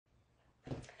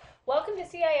Welcome to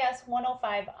CIS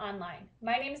 105 Online.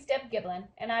 My name is Deb Giblin,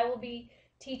 and I will be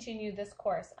teaching you this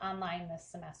course online this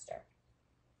semester.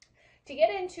 To get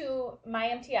into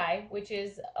MyMTI, which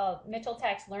is a Mitchell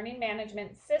Tech's learning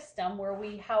management system where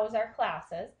we house our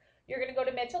classes, you're going to go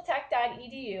to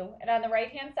mitchelltech.edu, and on the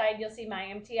right-hand side, you'll see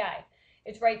MyMTI.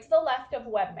 It's right to the left of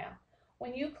Webmail.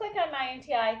 When you click on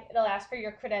MyMTI, it'll ask for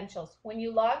your credentials. When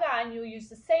you log on, you'll use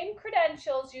the same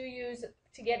credentials you use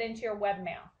to get into your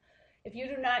webmail. If you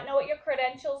do not know what your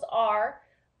credentials are,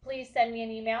 please send me an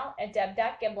email at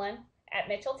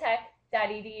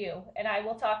deb.giblin@mitchelltech.edu, and I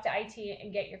will talk to IT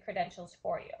and get your credentials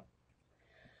for you.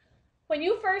 When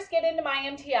you first get into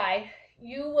MyMTI,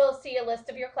 you will see a list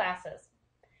of your classes.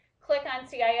 Click on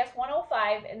CIS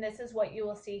 105, and this is what you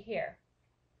will see here.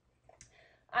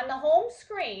 On the home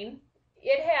screen,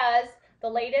 it has the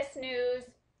latest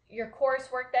news, your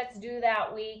coursework that's due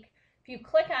that week. If you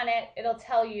click on it, it'll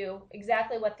tell you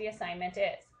exactly what the assignment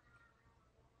is.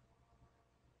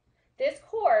 This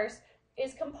course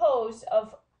is composed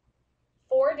of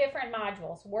 4 different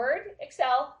modules: Word,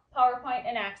 Excel, PowerPoint,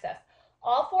 and Access.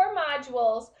 All 4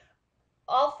 modules,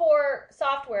 all 4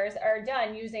 softwares are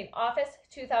done using Office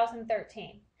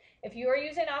 2013. If you are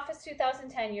using Office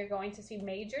 2010, you're going to see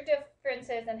major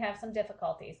differences and have some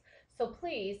difficulties. So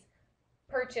please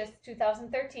purchase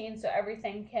 2013 so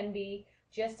everything can be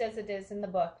just as it is in the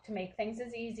book to make things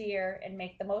as easier and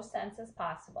make the most sense as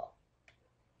possible.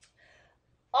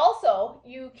 Also,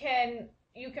 you can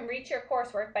reach your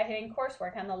coursework by hitting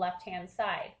coursework on the left-hand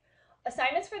side.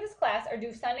 Assignments for this class are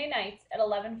due Sunday nights at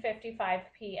 11:55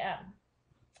 p.m.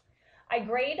 I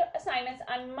grade assignments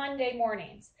on Monday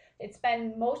mornings. I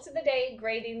spend most of the day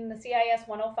grading the CIS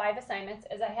 105 assignments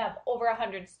as I have over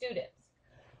 100 students.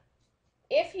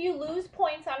 If you lose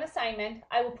points on assignment,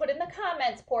 I will put in the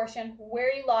comments portion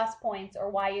where you lost points or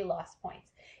why you lost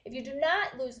points. If you do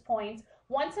not lose points,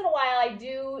 once in a while I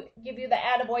do give you the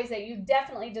attaboys that you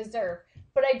definitely deserve,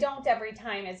 but I don't every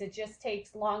time as it just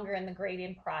takes longer in the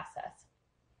grading process.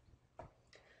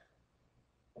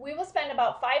 We will spend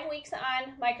about 5 weeks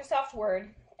on Microsoft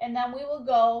Word, and then we will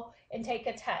go and take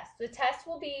a test. The test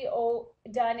will be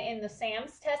done in the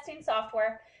SAMS testing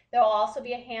software. There will also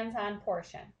be a hands-on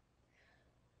portion.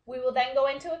 We will then go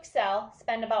into Excel,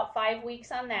 spend about 5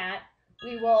 weeks on that.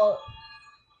 We will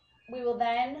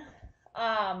then,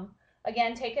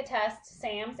 again, take a test,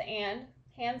 SAMS and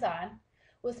hands-on.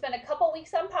 We'll spend a couple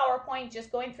weeks on PowerPoint,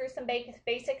 just going through some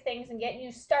basic things and getting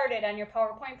you started on your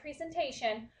PowerPoint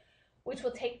presentation, which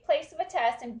will take place of a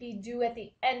test and be due at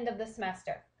the end of the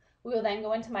semester. We will then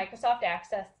go into Microsoft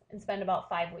Access and spend about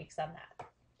 5 weeks on that.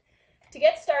 To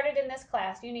get started in this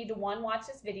class, you need to 1, watch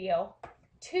this video,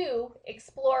 2,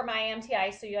 explore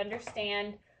MyMTI so you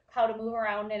understand how to move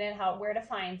around in it, where to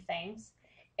find things,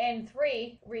 and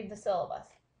 3, read the syllabus.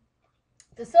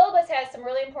 The syllabus has some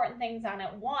really important things on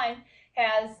it. 1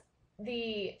 has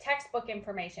the textbook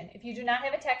information. If you do not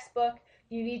have a textbook,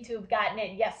 you need to have gotten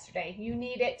it yesterday. You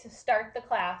need it to start the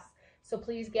class, so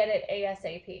please get it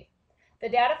ASAP. The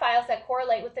data files that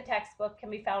correlate with the textbook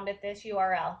can be found at this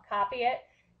URL. Copy it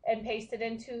and paste it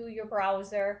into your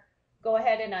browser. Go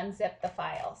ahead and unzip the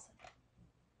files.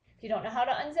 If you don't know how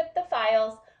to unzip the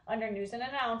files, under News and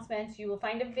Announcements, you will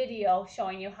find a video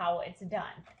showing you how it's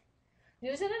done.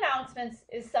 News and Announcements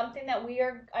is something that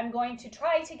I'm going to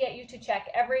try to get you to check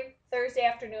every Thursday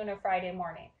afternoon or Friday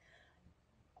morning.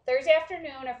 Thursday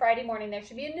afternoon or Friday morning, there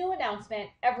should be a new announcement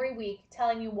every week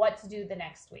telling you what's due the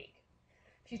next week.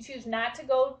 If you choose not to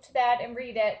go to that and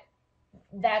read it,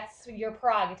 that's your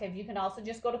prerogative. You can also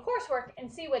just go to coursework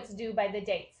and see what's due by the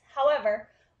dates. However,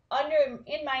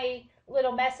 in my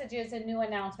little messages and new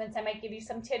announcements, I might give you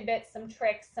some tidbits, some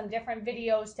tricks, some different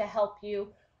videos to help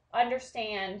you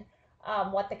understand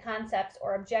what the concepts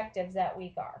or objectives that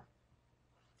week are.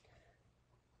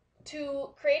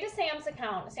 To create a SAMS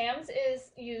account, SAMS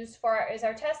is used as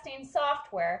our testing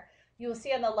software. You will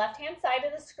see on the left-hand side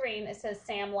of the screen, it says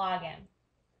SAM Login.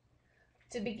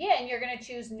 To begin, you're going to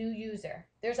choose New User.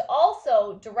 There's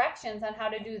also directions on how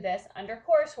to do this under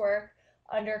Coursework,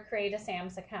 under Create a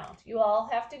SAMS Account. You all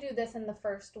have to do this in the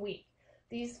first week.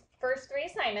 These first 3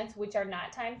 assignments, which are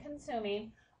not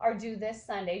time-consuming, are due this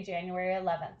Sunday, January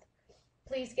 11th.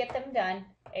 Please get them done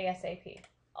ASAP.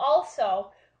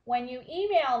 Also, when you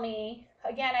email me,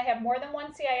 again, I have more than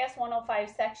one CIS 105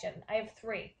 section. I have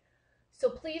 3. So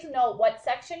please note what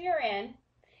section you're in,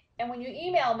 and when you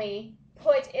email me,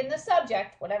 put in the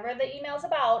subject, whatever the email's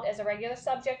about, as a regular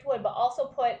subject would, but also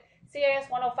put CIS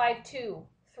 105 2,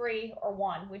 3, or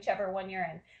 1, whichever one you're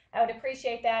in. I would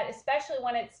appreciate that, especially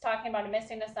when it's talking about a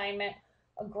missing assignment,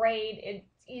 a grade.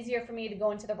 It's easier for me to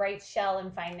go into the right shell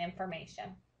and find the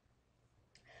information.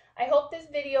 I hope this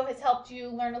video has helped you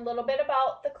learn a little bit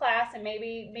about the class and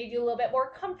maybe made you a little bit more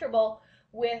comfortable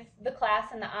with the class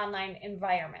and the online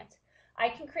environment. I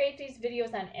can create these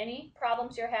videos on any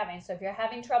problems you're having. So if you're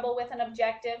having trouble with an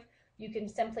objective, you can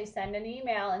simply send an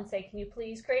email and say, can you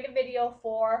please create a video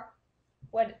for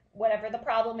whatever the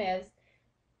problem is.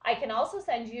 I can also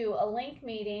send you a link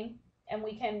meeting and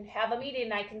we can have a meeting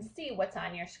and I can see what's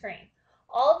on your screen.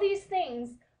 All of these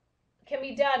things can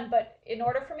be done, but in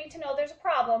order for me to know there's a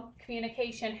problem,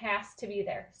 communication has to be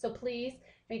there. So please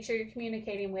make sure you're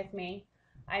communicating with me.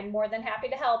 I'm more than happy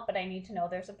to help, but I need to know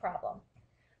there's a problem.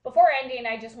 Before ending,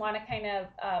 I just want to kind of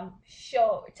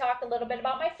talk a little bit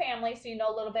about my family so you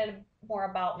know a little bit more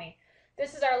about me.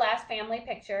 This is our last family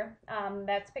picture.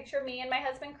 That's a picture of me and my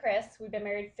husband, Chris. We've been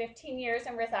married 15 years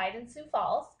and reside in Sioux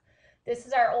Falls. This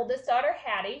is our oldest daughter,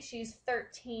 Hattie. She's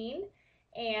 13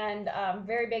 and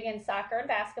very big in soccer and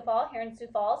basketball here in Sioux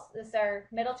Falls. This is our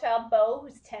middle child, Bo,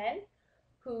 who's 10,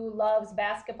 who loves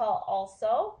basketball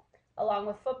also, along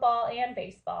with football and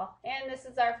baseball. And this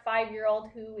is our 5-year-old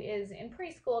who is in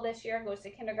preschool this year, goes to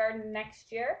kindergarten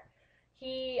next year.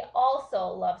 He also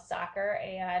loves soccer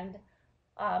and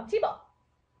t-ball.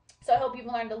 So I hope you've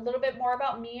learned a little bit more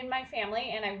about me and my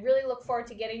family, and I really look forward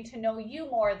to getting to know you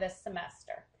more this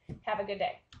semester. Have a good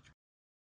day.